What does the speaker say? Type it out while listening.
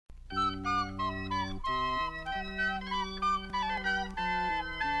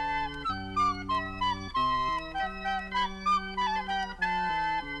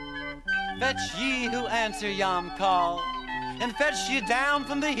fetch ye who answer yon call, and fetch ye down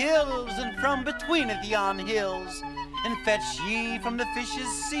from the hills and from betweeneth yon hills, and fetch ye from the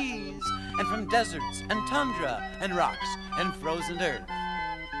fishes' seas, and from deserts and tundra and rocks and frozen earth,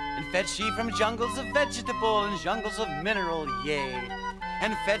 and fetch ye from jungles of vegetable and jungles of mineral, yea,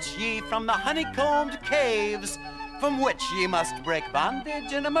 and fetch ye from the honeycombed caves from which ye must break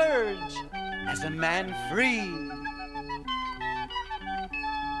bondage and emerge as a man free.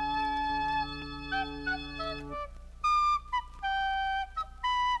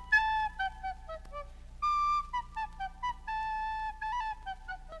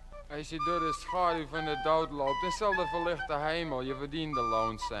 Als je door de schaduw van de dood loopt, dan zal de verlichte hemel je verdiende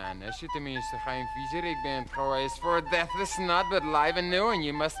loon zijn. Als je tenminste geen viezerik bent geweest, for death is not but life anew, and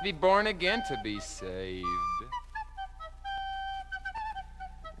you must be born again to be saved.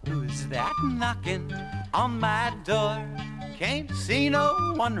 Who's that knocking on my door? Can't see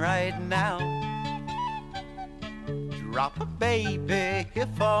no one right now. Drop a baby here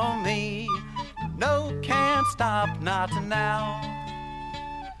for me. No, can't stop, not now.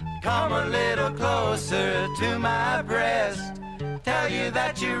 Come a little closer to my breast. Tell you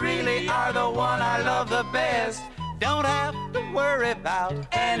that you really are the one I love the best. Don't have to worry about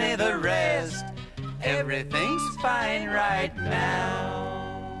any of the rest. Everything's fine right now.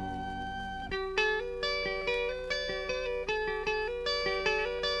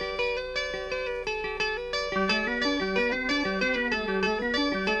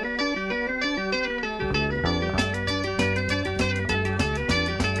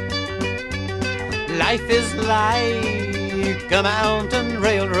 Life is like a mountain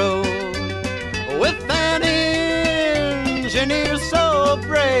railroad with an engineer so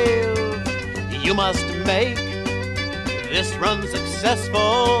brave. You must make this run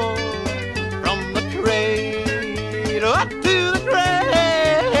successful from the cradle up to the grave.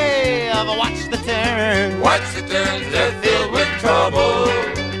 Watch the turns. Watch the turns, they're filled with trouble.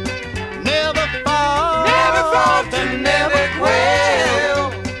 Never fall to never quail.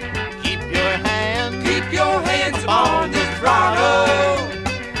 On the throttle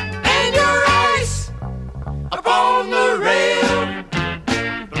and your eyes upon the rail.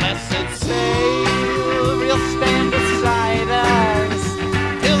 Blessed Savior, stand beside us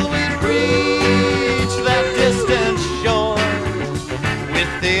till we reach that distant shore.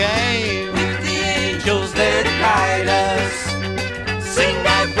 With the angels there to guide us, sing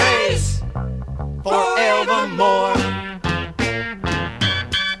thy praise forevermore.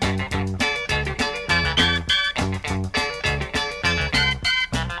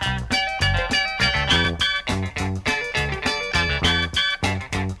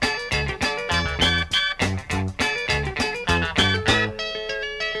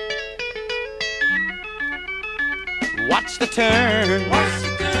 Watch the turn,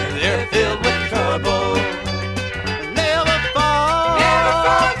 they're filled with trouble. Never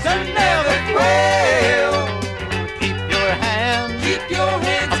fall to never quail. Keep your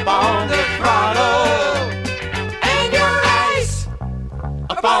hands upon the throttle and your eyes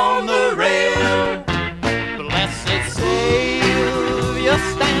upon the rail. Blessed Savior,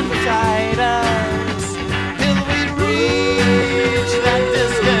 stand beside us till we reach that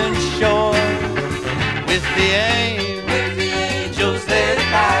distant shore. With the angels there to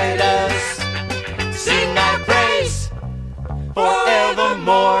guide us, sing thy praise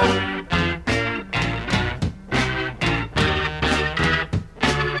forevermore.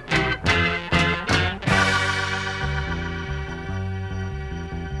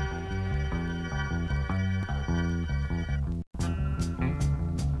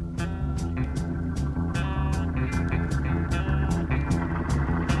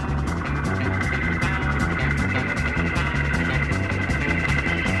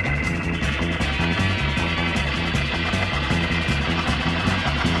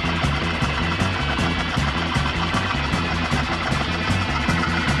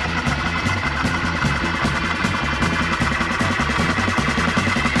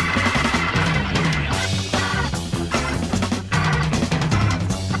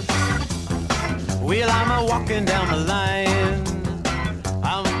 Well, I'm a-walking down the line.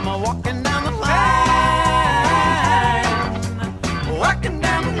 I'm a-walking down the line. Walking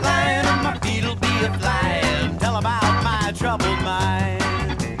down the line, and my feet'll be a-flying. Tell about my troubled mind.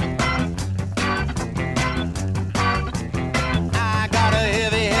 I got a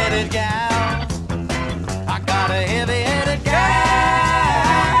heavy-headed gal. I got a heavy-headed gal.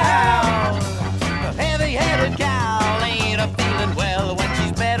 A heavy-headed gal ain't a-feeling well. When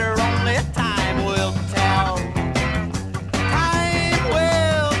she's better, only time will tell. Time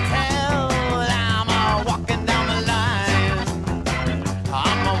will tell. I'm a-walking down the line.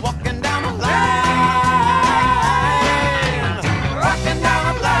 I'm a-walking down the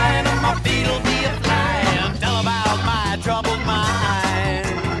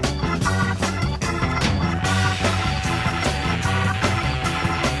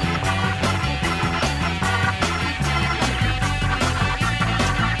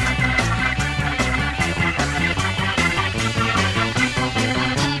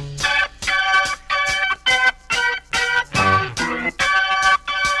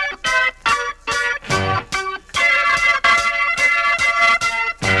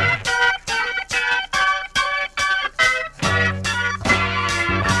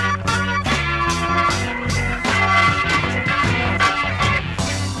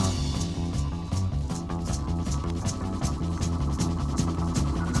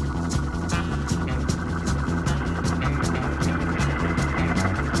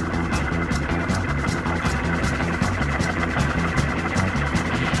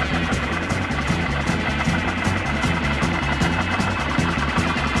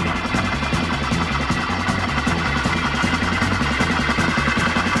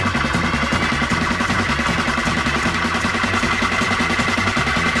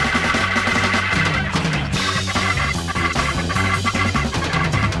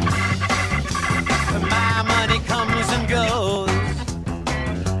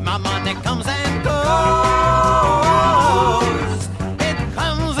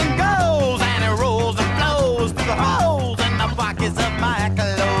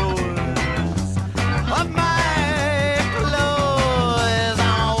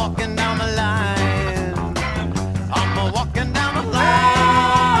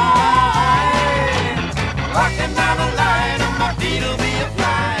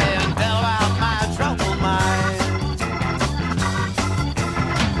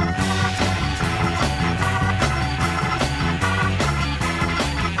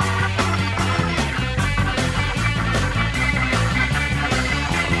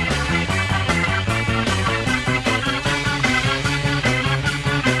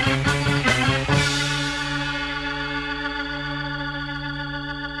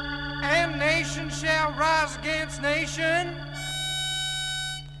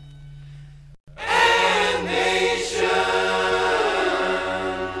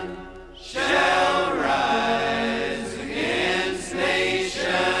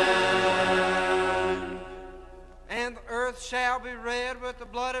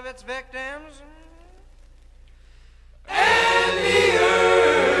blood of its victims. And the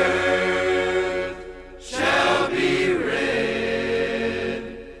earth shall be red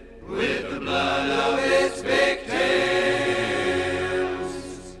with the blood of its victims.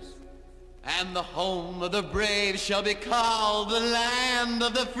 And the home of the brave shall be called the land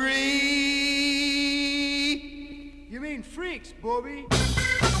of the free. You mean freaks, Bobby?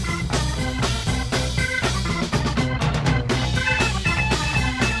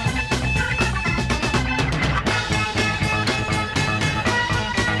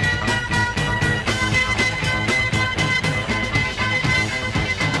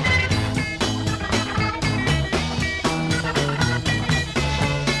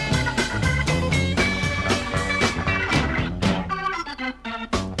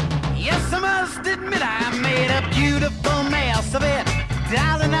 Admit I made a beautiful mess of it,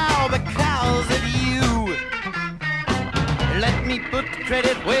 darling, all because of you. Let me put the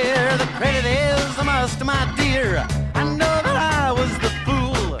credit where the credit is. I must, my dear, I know that I was the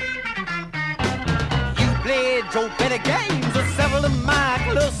fool. You played Joe Petty games with several of my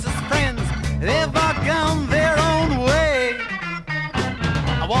closest friends. They've all gone their own way.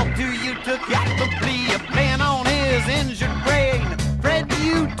 I walked to you, took out the plea of playing on his injured brain. Fred,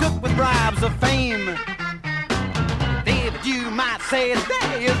 you took with bribes of fame. David, you might say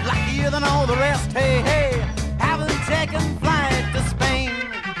today is luckier than all the rest. Hey, hey, having taken flight to Spain.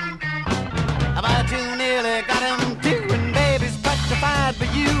 But you nearly got him too, and baby's petrified for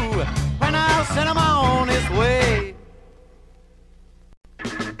you when I sent him on his way.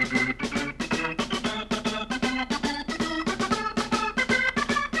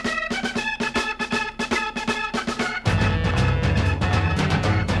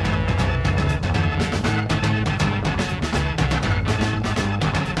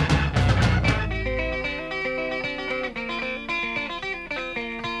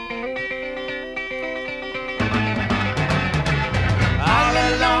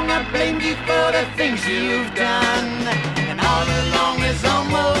 For the things you've done, and all along is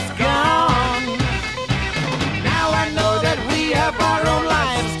almost gone. Now I know that we have our own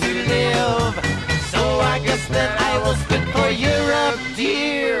lives to live, so I guess that I will spit for Europe,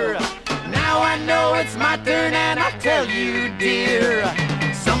 dear. Now I know it's my turn, and I'll tell you, dear,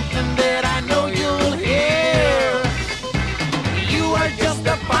 something that I know you'll hear. You are just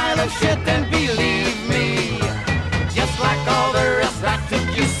a pile of shit, and believe me, just like all the rest, I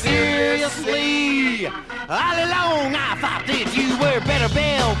took you seriously. All along I thought that you were better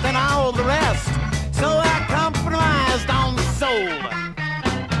built than all the rest, so I compromised on the soul,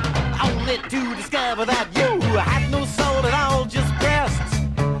 only to discover that you had no soul at all, just breasts.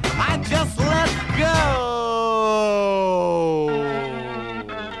 I just let go.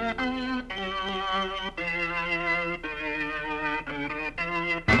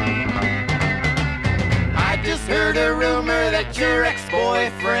 I just heard a rumor that your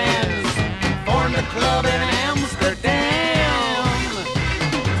ex-boyfriends formed a club in Amsterdam,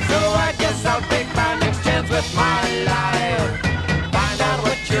 so I guess I'll take my next chance with my life, find out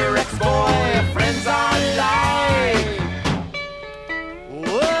what your ex-boyfriends are like.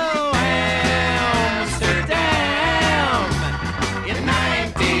 Whoa, Amsterdam in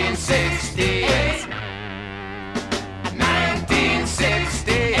 1968,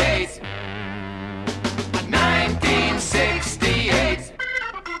 1968, 1968.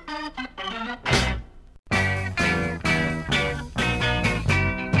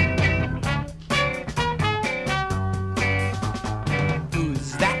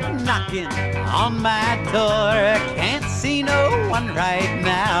 Knocking on my door, can't see no one right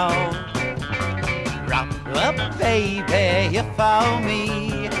now. Rock up, baby, you follow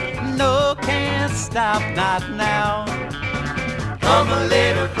me. No, can't stop, not now. Come a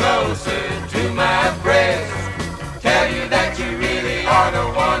little closer to my breast, tell you that you really are the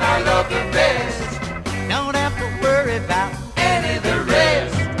one I love the best. Don't have to worry about any of the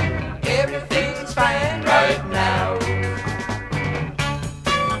rest, everything's fine right now.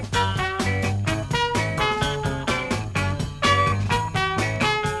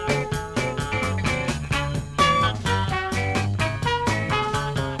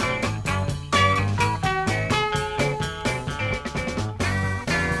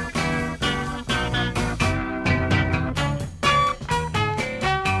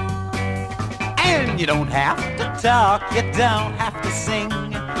 You don't have to talk, you don't have to sing,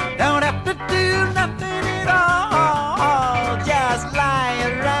 don't have to do nothing at all. Just lie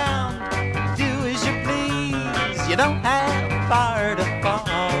around, do as you please, you don't have far to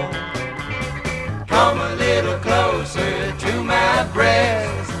fall. Come a little closer to my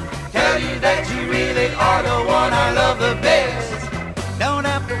breast, tell you that you really are the one I love the best. Don't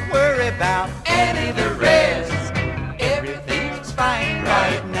have worry about any of the rest. Everything's fine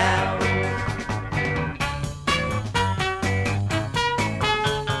right now.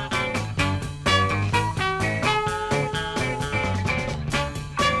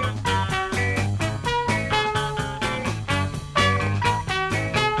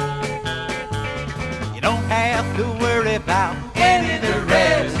 You don't have to worry about any of the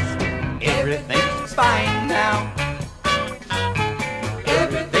rest. Everything's fine now.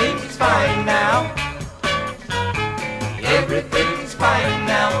 Everything's fine now. Everything's fine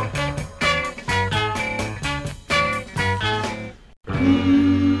now.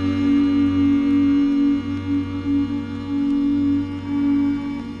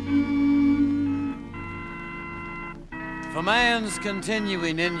 For man's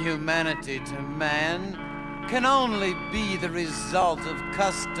continuing inhumanity to man can only be the result of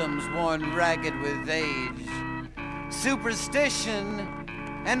customs worn ragged with age, superstition,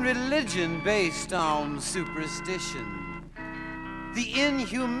 and religion based on superstition. The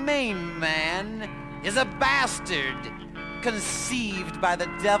inhumane man is a bastard conceived by the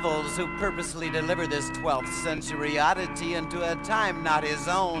devils who purposely deliver this 12th century oddity into a time not his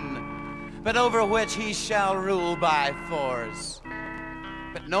own, but over which he shall rule by force.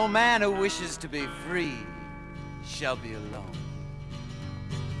 But no man who wishes to be free shall be alone.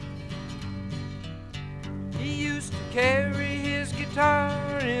 He used to carry his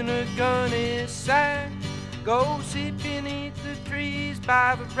guitar in a gunny sack, go sit beneath the trees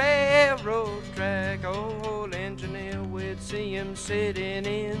by the railroad track. Old engineer would see him sitting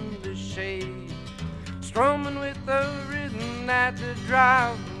in the shade, strumming with the rhythm that the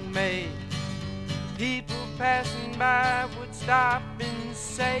driver made. People passing by would stop and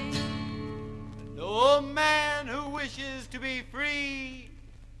say, no man who wishes to be free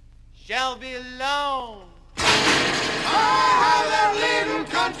shall be alone. Oh, how that little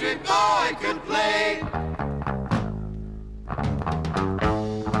country boy could play.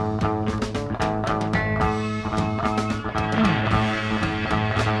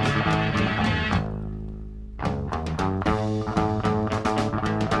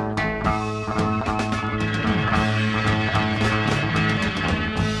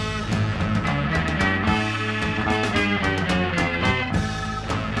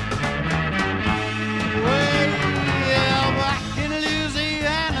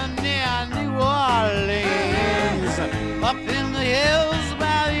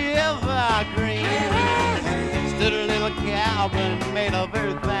 Made of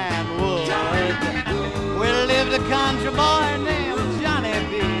earth and wood, where lived a country boy named Johnny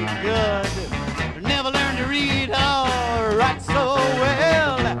B. Good. Never learned to read or write so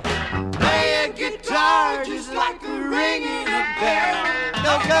well. Play a guitar just like a ringing a bell.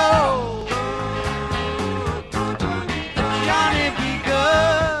 They'll go, Johnny B.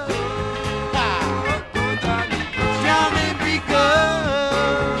 Good. Johnny B. Good.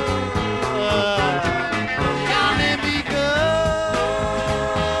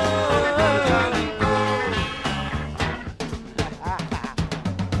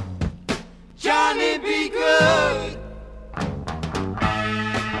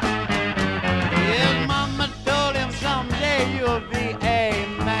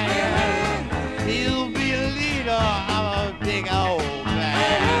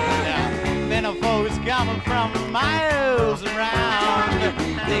 Coming from miles around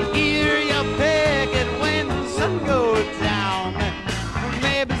to hear you pick it when the sun goes down.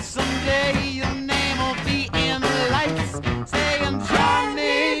 Maybe someday your name will be in the lights saying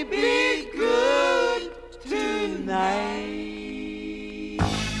Johnny be good tonight.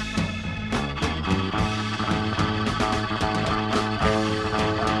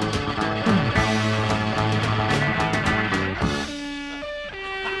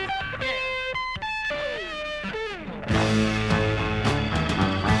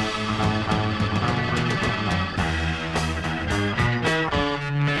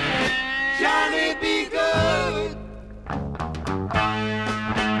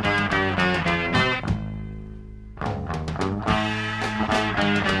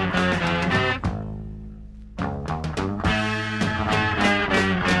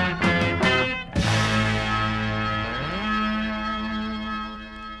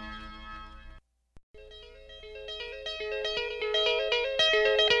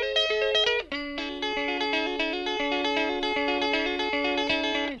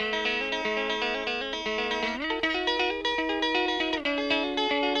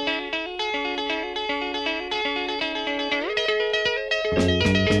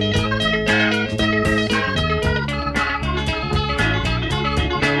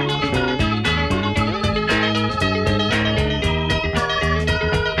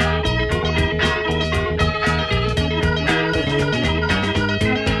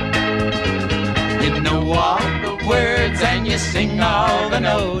 sing all the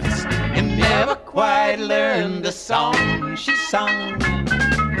notes. You never quite learn the song she sung.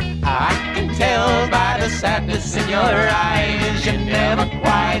 I can tell by the sadness in your eyes, you never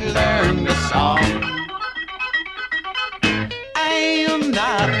quite learn the song. I am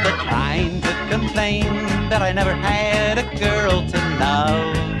not the kind to complain that I never had a girl to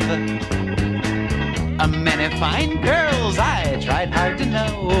love. Many fine girls I tried hard to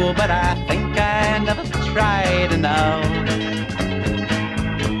know, but I think I never tried enough.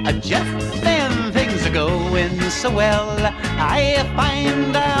 Just then things are going so well, I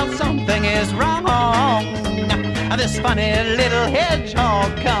find out something is wrong. This funny little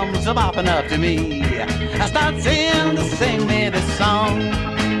hedgehog comes bopping up to me, starts in to sing me this song.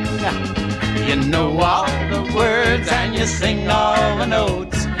 You know all the words and you sing all the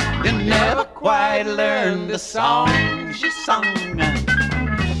notes. You never quite learn the song she sung.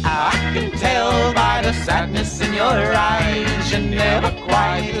 I can tell by the sadness in your eyes, you never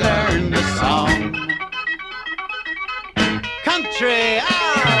quite learn the song. Country,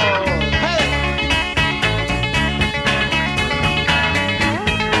 ow, hey!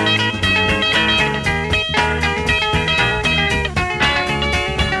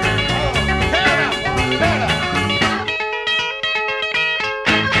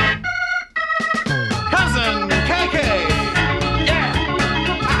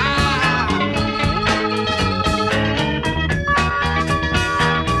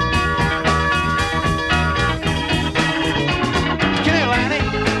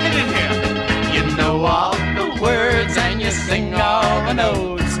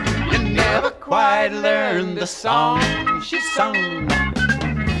 Notes. You never quite learn the song she sung.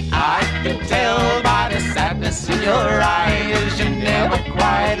 I can tell by the sadness in your eyes, you never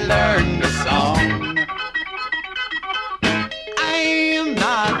quite learn the song. I am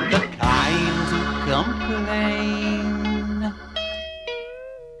not the kind to complain.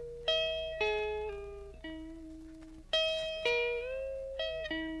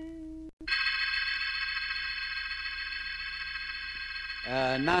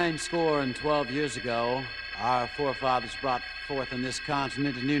 90 years ago, our forefathers brought forth on this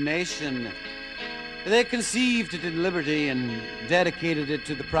continent a new nation. They conceived it in liberty and dedicated it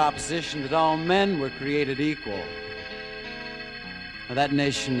to the proposition that all men were created equal. Now, that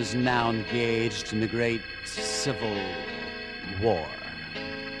nation is now engaged in a great civil war.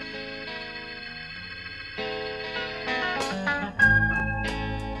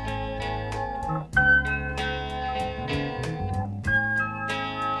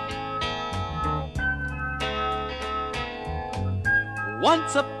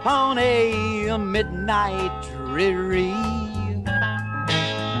 Once upon a midnight dreary,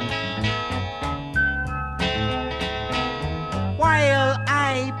 while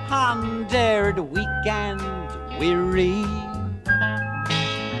I pondered weak and weary,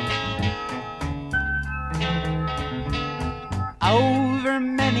 over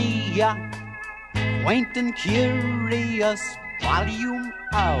many a quaint and curious volume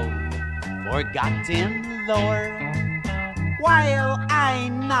of forgotten lore, while I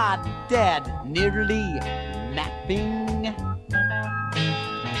not dead, nearly napping,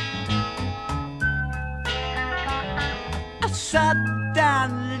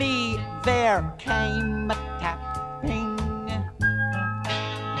 suddenly there came a tapping,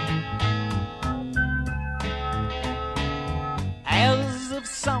 as of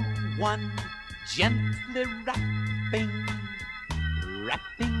someone gently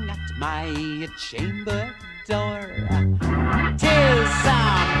rapping at my chamber door. 'Tis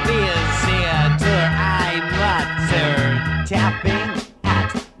some visitor, I mutter, tapping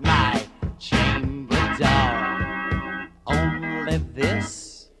at my chamber door. Only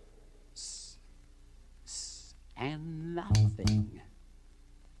this and nothing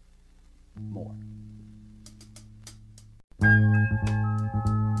more.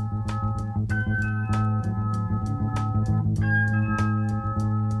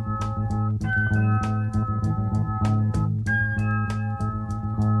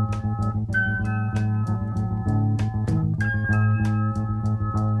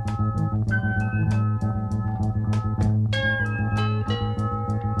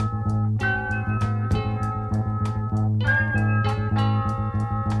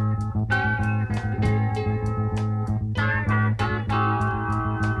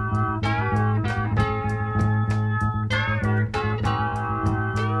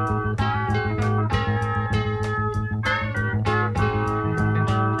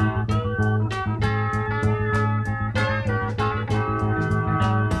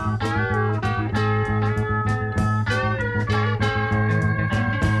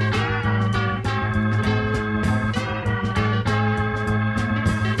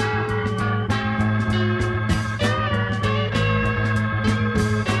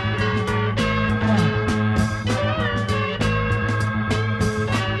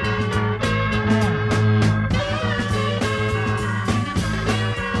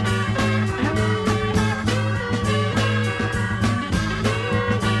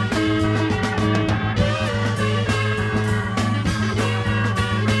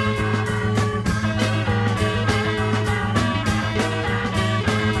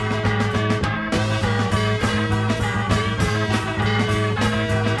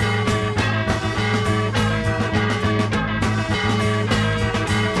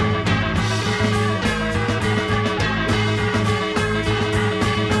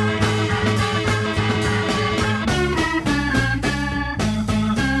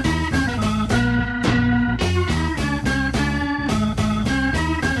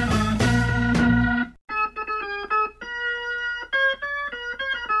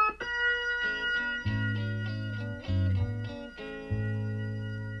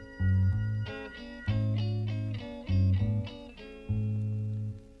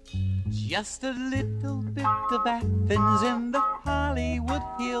 Just a little bit of Athens in the Hollywood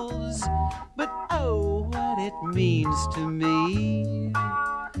Hills, but oh, what it means to me.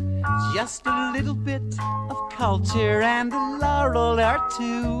 Just a little bit of culture and a laurel or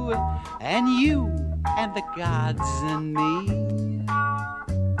two, and you and the gods and me.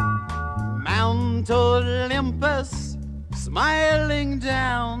 Mount Olympus, smiling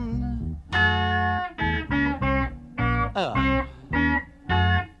down.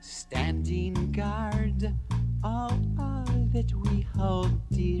 Standing guard, all that we hold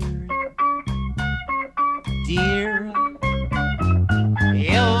dear. Dear,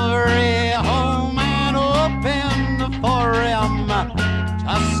 every home and open forum,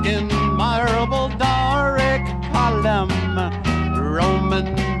 Tuscan marble Doric column,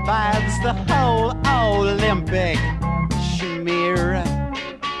 Roman baths, the whole Olympic schmear.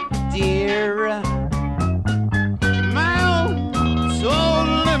 Dear, Mount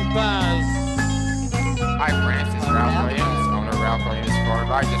Olympus. Hi, Francis. Ralph Williams, owner of Ralph Williams Store,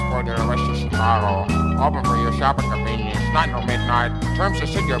 largest store to the west of Chicago. Open for your shopping convenience, not no midnight. Terms to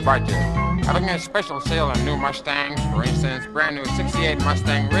suit your budget. Having a special sale on new Mustangs, for instance, brand new 68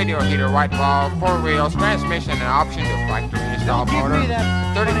 Mustang radio heater, white valve, 4 wheels, transmission, and option to factory install motor.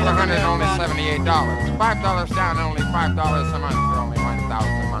 $3,400, only $78. $5 down, only $5 a month for only $1,000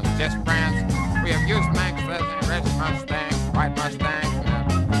 a month. Just France. We have used Manx, red Mustangs, white Mustangs.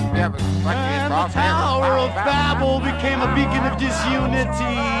 We have a And the Tower of Babel became a beacon of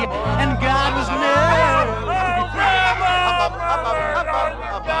disunity, and God was never.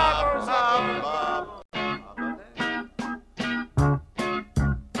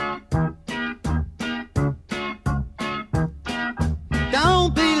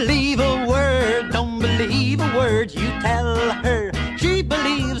 Don't believe a word, don't believe a word you tell her. She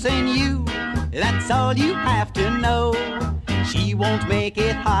believes in you, that's all you have to know. She won't make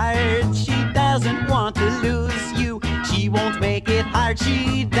it hard, she doesn't want to lose you. She won't make it hard,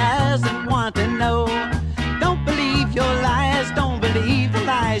 she doesn't want to know. Don't believe your lies, don't believe the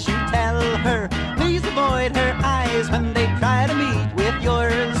lies you tell her. Please avoid her eyes when they try to meet with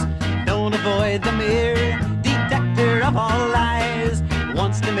yours. Don't avoid the mere detector of all lies.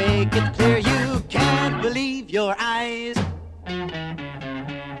 Wants to make it clear you can't believe your eyes.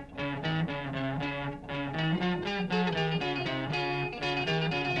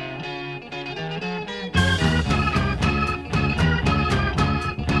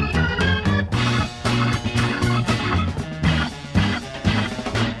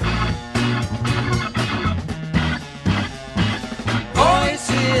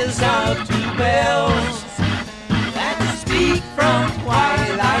 Out to bells that speak from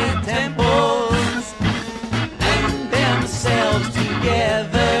twilight temples, and themselves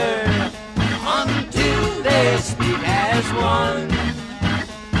together until they speak as one,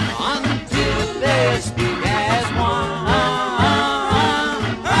 until they speak as one.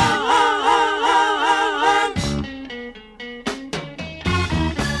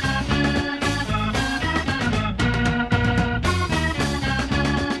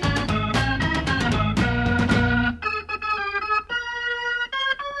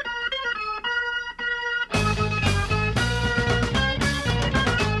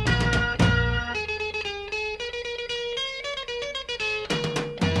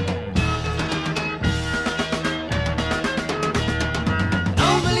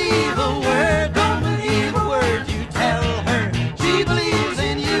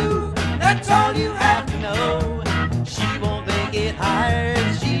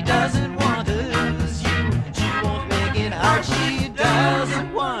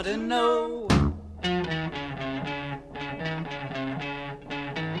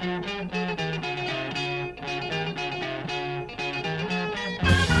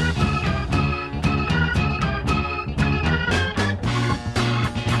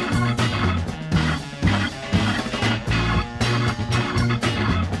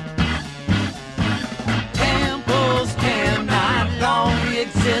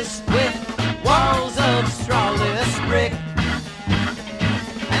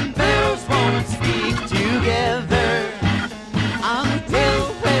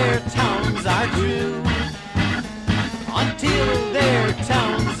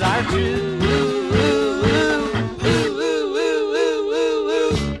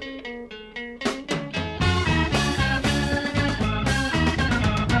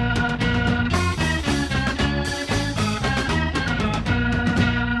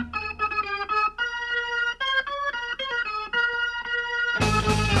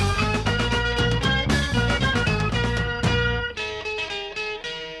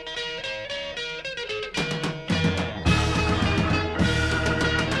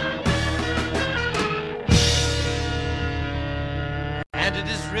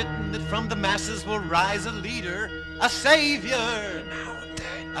 from the masses will rise a leader, a savior,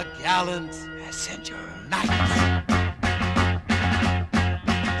 a gallant messenger knight.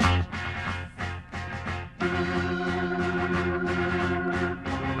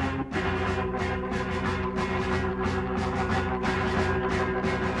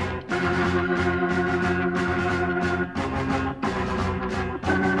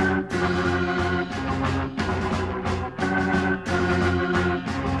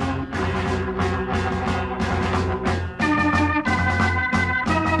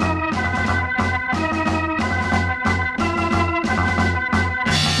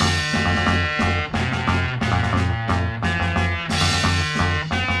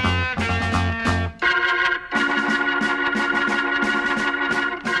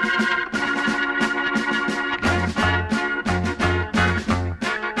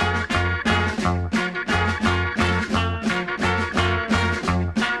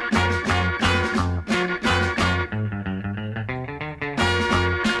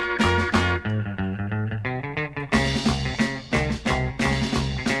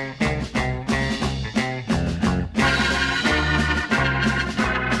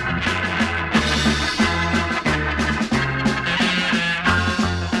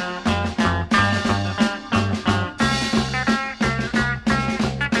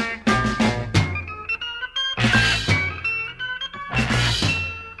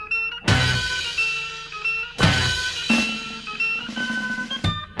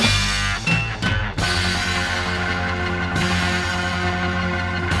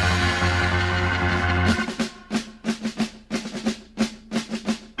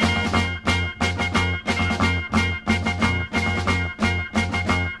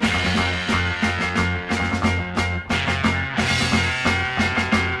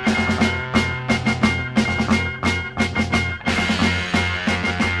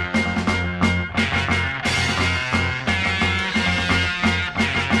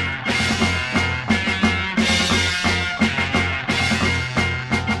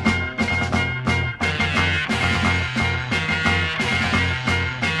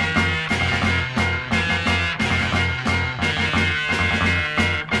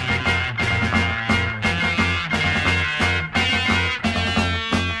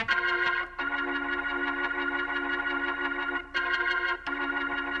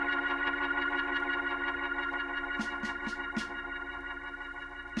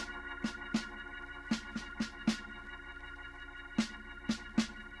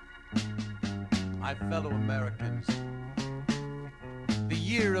 My fellow Americans, the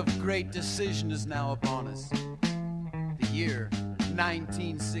year of great decision is now upon us. The year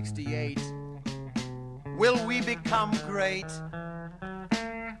 1968. Will we become great?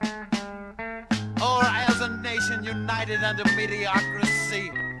 Or as a nation united under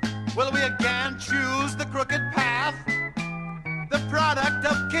mediocrity, will we again choose the crooked path? The product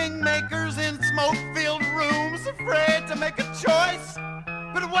of kingmakers in smoke-filled rooms, afraid to make a choice?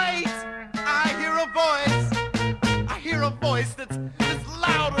 But wait! I hear a voice that's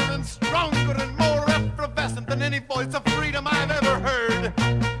louder and stronger and more effervescent than any voice of